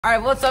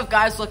Alright, what's up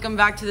guys? Welcome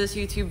back to this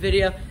YouTube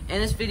video.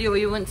 In this video,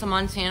 we went to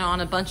Montana on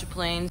a bunch of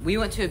planes. We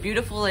went to a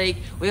beautiful lake,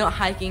 we went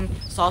hiking,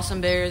 saw some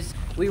bears,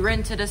 we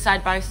rented a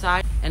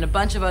side-by-side, and a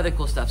bunch of other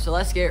cool stuff. So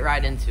let's get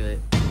right into it.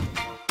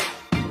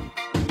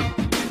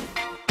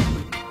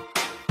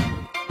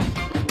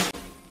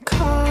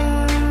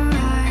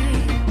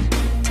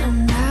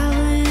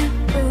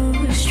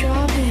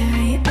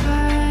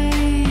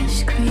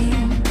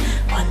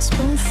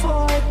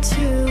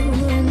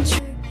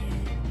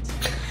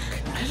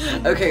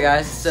 Okay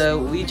guys, so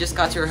we just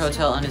got to our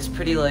hotel and it's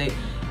pretty late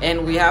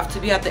and we have to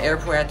be at the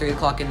airport at 3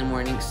 o'clock in the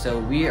morning, so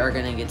we are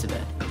gonna get to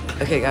bed.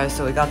 Okay guys,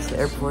 so we got to the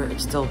airport.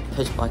 It's still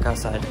pitch black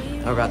outside.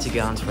 We're about to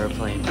get onto our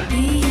plane.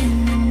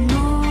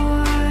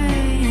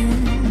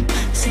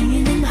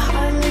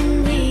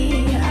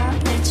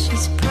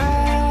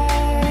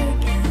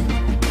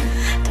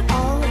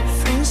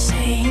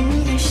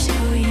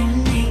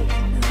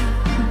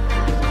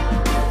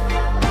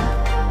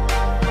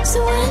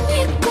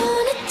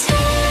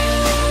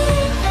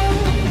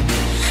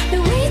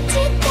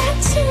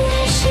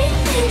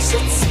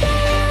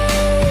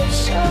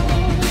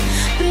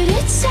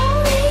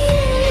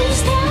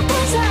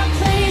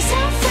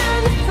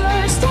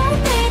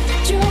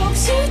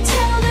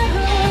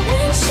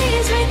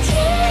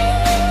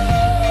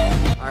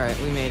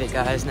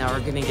 Guys, now we're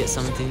gonna get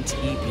something to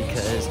eat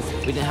because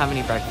we didn't have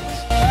any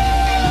breakfast.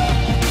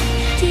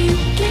 Do you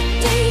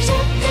get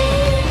deja vu?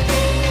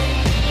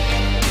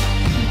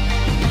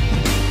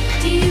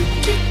 Do you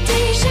get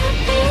deja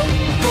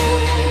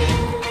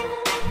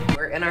vu?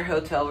 We're in our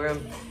hotel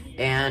room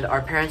and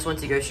our parents went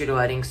to go shoot a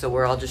wedding, so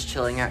we're all just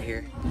chilling out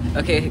here.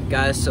 Okay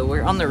guys, so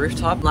we're on the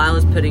rooftop.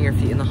 Lila's putting her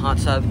feet in the hot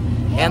tub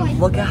and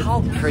look at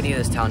how pretty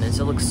this town is.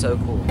 It looks so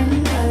cool.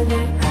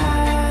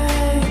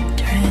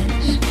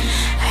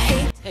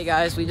 Hey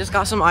guys, we just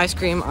got some ice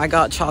cream. I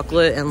got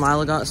chocolate and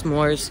Lila got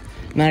s'mores.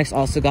 Maddox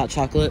also got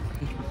chocolate.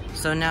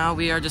 So now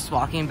we are just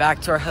walking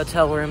back to our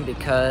hotel room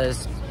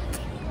because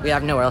we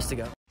have nowhere else to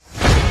go.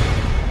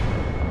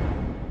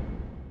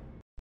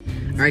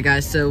 Alright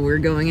guys, so we're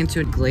going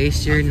into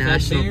Glacier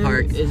National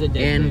Park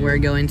and we're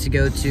going to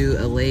go to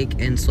a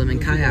lake and swim in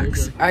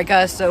kayaks. Alright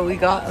guys, so we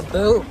got a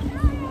boat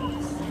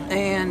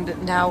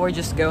and now we're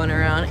just going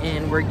around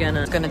and we're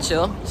gonna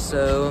chill.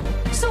 So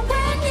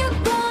when you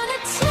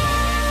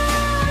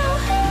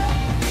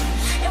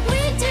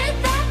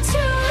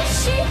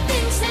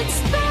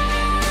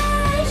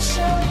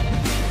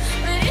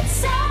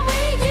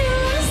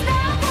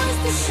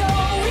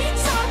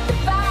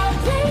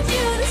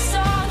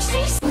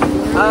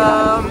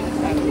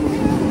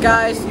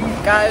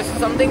guys,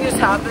 something just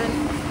happened.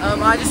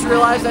 I just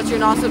realized that you're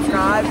not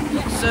subscribed,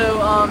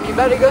 so you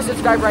better go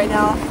subscribe right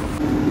now.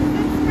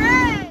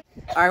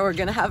 Alright, we're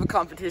gonna have a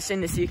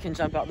competition to see who can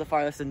jump out the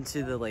farthest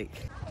into the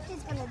lake.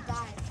 He's gonna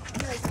die.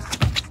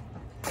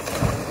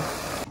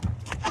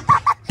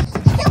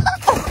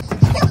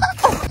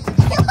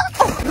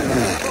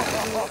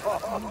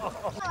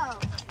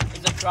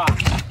 It's a drop.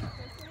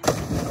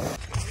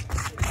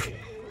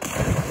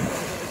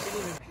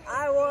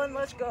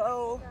 Let's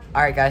go.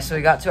 Alright guys, so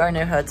we got to our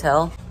new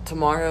hotel.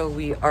 Tomorrow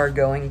we are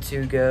going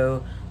to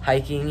go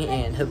hiking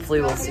and hopefully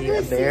we'll see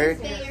a bear.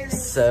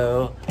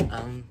 So,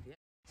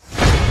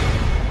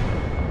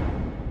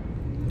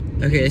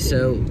 okay,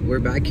 so we're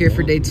back here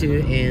for day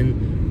 2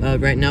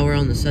 and right now we're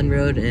on the Sun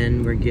Road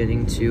and we're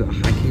getting to a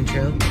hiking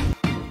trail.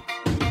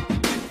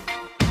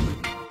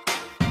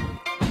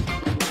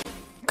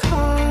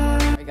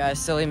 Alright guys,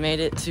 so we made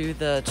it to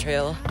the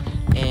trail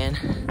and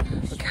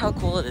look how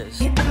cool it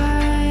is.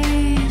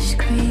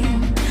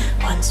 Cream,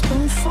 1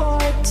 spoon for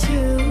 2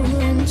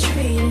 and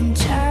trading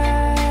jackets.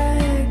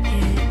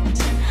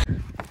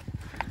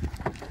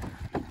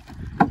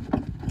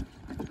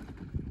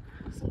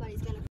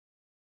 Somebody's gonna.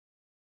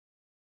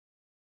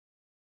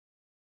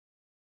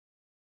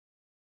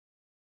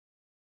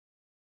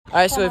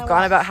 Alright, so we've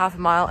gone about half a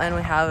mile and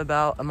we have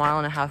about a mile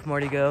and a half more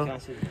to go.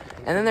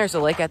 And then there's a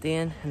lake at the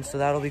end, and so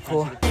that'll be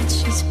cool.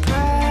 She's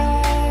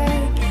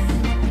bragging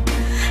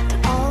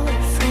to all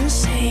her friends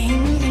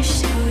saying you're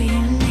so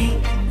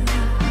unique.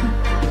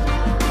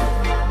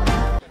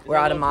 We're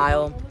at a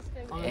mile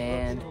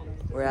and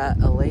we're at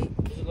a lake,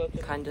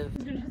 kind of.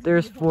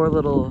 There's 4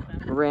 little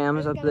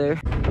rams up there.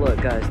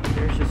 Look guys,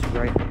 there's just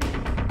right there.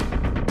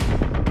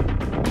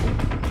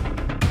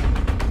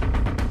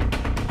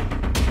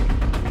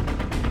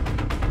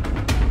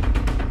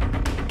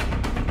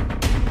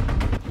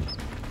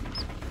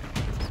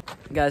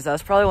 Guys,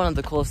 that's probably one of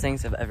the coolest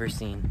things I've ever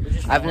seen.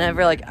 I've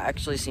never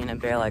actually seen a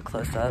bear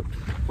close up.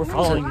 We're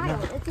following you now.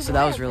 So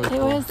that was really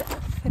cool. It was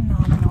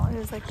phenomenal. It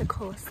was like the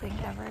coolest thing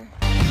ever.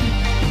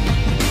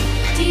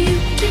 Do you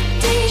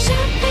get deja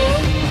vu?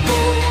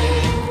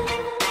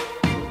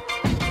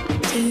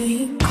 Do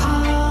you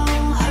call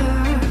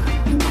her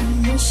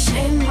and you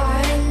say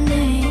my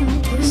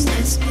name? Just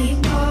let's be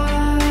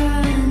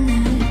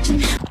honest.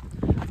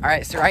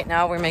 Alright, so right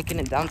now we're making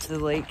it down to the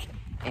lake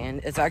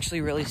and it's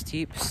actually really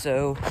steep,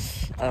 so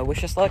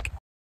wish us luck.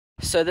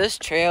 So this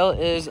trail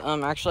is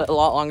actually a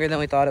lot longer than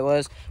we thought it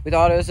was. We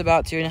thought it was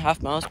about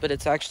 2.5 miles, but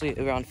it's actually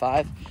around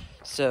 5.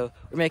 So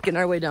we're making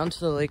our way down to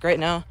the lake right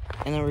now,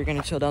 and then we're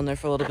gonna chill down there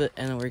for a little bit,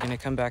 and then we're gonna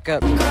come back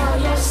up. All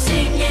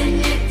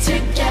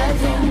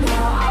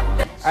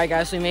right,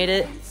 guys, we made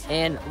it,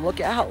 and look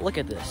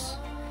at this.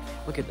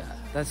 Look at that.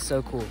 That's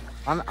so cool.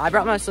 I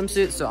brought my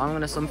swimsuit, so I'm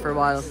gonna swim for a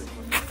while.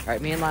 All right,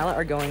 me and Lila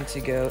are going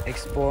to go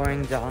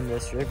exploring down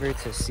this river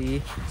to see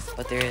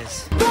what there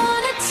is.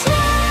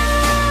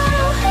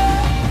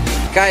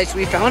 Guys,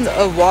 we found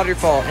a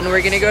waterfall, and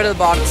we're gonna go to the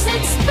bottom.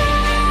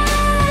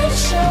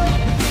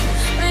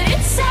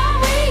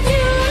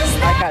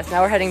 Alright guys,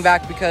 now we're heading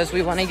back because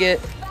we want to get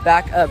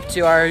back up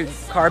to our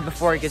car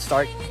before it gets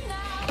dark.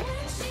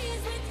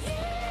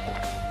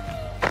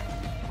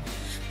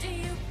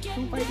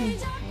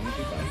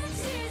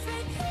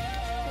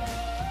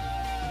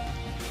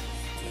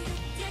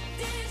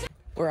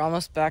 We're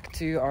almost back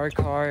to our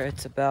car.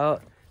 It's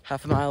about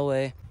half a mile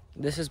away.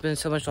 This has been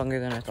so much longer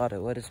than I thought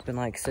it would. It's been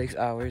like 6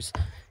 hours,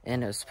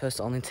 and it was supposed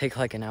to only take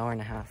like an hour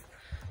and a half.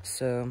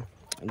 So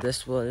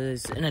this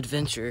was an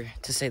adventure,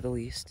 to say the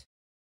least.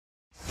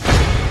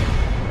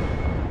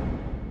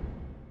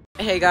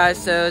 Hey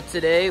guys, so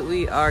today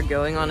we are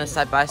going on a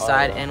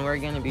side-by-side, and we're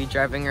going to be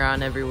driving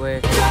around everywhere.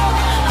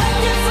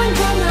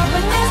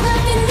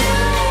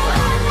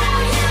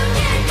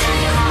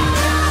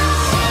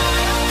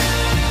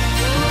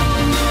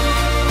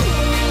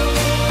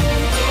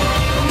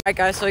 Alright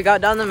guys, so we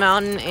got down the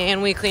mountain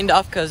and we cleaned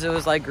off because it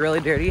was like really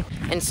dirty.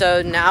 And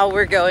so now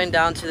we're going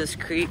down to this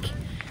creek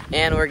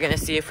and we're going to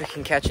see if we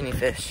can catch any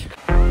fish.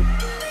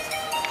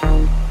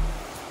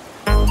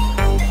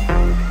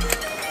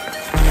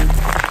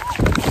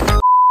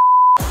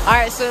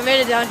 Alright, so we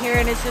made it down here,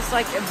 and it's just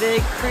like a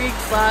big creek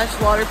slash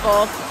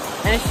waterfall,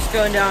 and it's just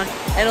going down,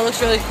 and it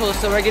looks really cool,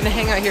 so we're gonna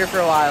hang out here for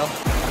a while.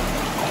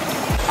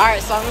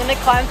 Alright, so I'm gonna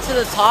climb to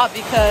the top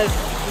because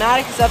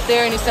Maddox is up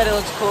there and he said it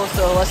looks cool,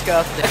 so let's go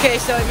up there. Okay,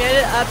 so I made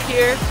it up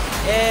here,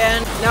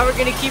 and now we're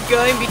gonna keep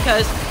going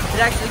because it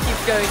actually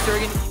keeps going, so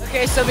we're gonna...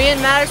 Okay, so me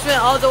and Maddox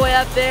went all the way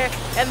up there,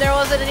 and there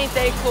wasn't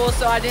anything cool,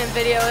 so I didn't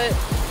video it,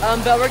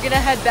 but we're gonna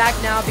head back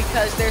now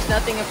because there's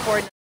nothing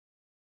important.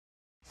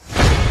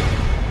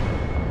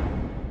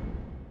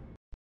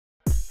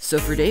 So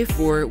for day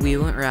 4, we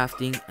went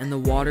rafting, and the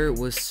water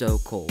was so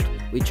cold.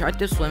 We tried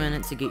to swim in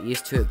it to get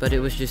used to it, but it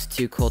was just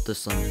too cold to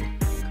swim in.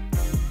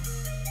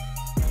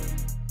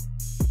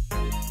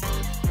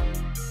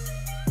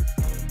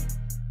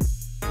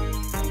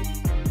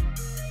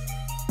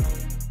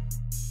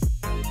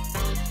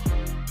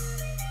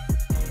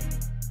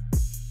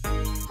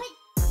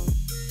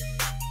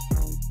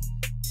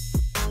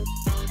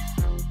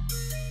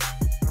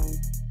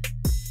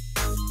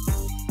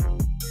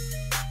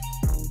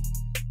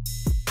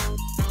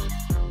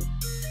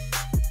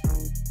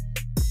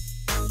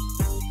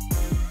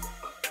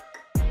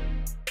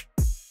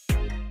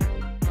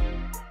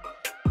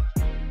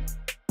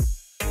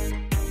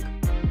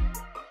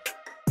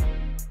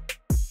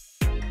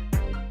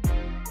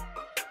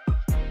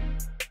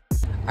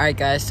 Alright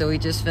guys, so we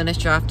just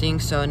finished rafting,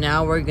 so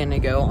now we're gonna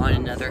go on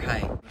another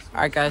hike.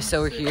 Alright guys,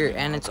 so we're here,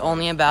 and it's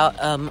only about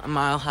a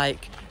mile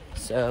hike,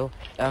 so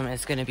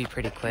it's gonna be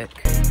pretty quick.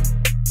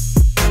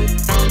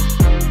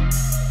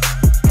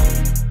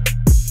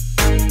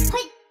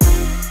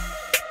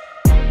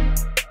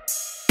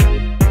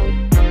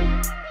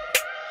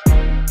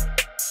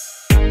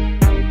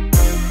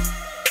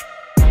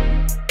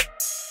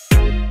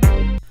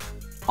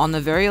 On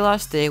the very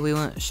last day, we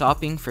went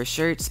shopping for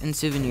shirts and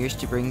souvenirs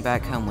to bring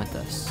back home with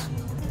us.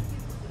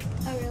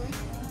 Oh,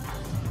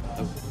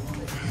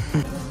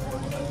 really?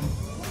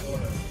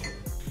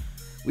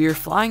 We were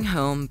flying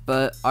home,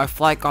 but our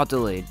flight got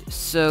delayed,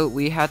 so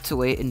we had to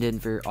wait in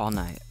Denver all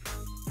night.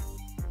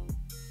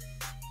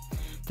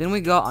 Then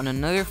we got on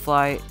another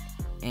flight,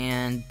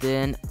 and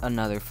then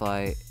another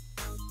flight,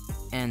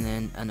 and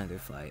then another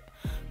flight.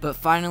 But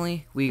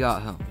finally, we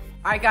got home.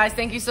 Alright guys,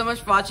 thank you so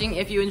much for watching.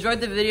 If you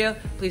enjoyed the video,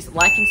 please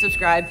like and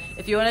subscribe.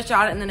 If you want to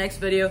shout out in the next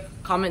video,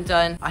 comment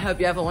done. I hope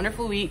you have a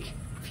wonderful week.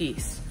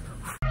 Peace.